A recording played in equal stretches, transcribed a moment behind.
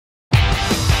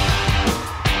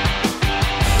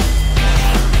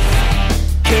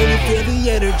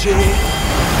energy.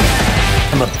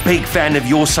 I'm a big fan of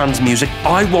your son's music.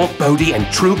 I want Bodhi and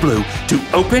True Blue to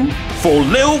open for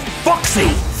Lil Foxy.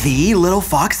 The Little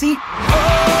Foxy?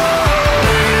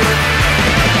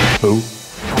 Who?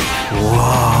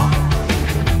 Whoa.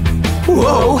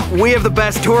 Whoa! We have the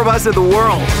best tour bus in the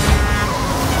world.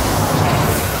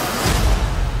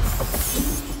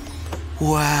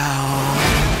 Wow.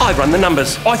 I've run the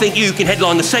numbers. I think you can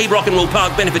headline the Save Rock and Roll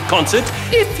Park benefit concert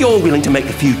if you're willing to make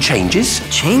a few changes.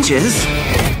 Changes?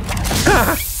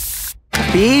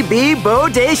 Be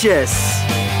bodacious.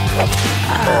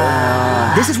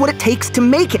 This is what it takes to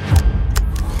make it.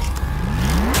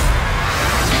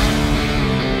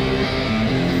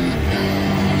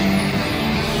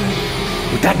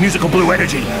 With that musical blue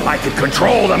energy, I could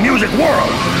control the music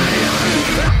world.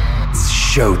 It's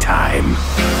showtime.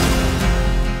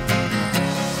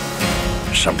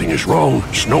 Something is wrong.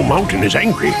 Snow Mountain is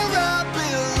angry.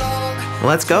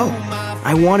 Let's go.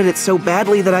 I wanted it so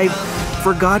badly that I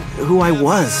forgot who I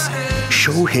was.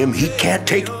 Show him he can't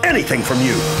take anything from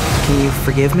you. Can you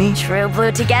forgive me? True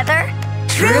Blue together?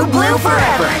 True Blue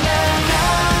forever!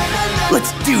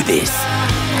 Let's do this.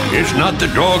 It's not the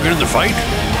dog in the fight.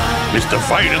 It's the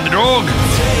fight in the dog.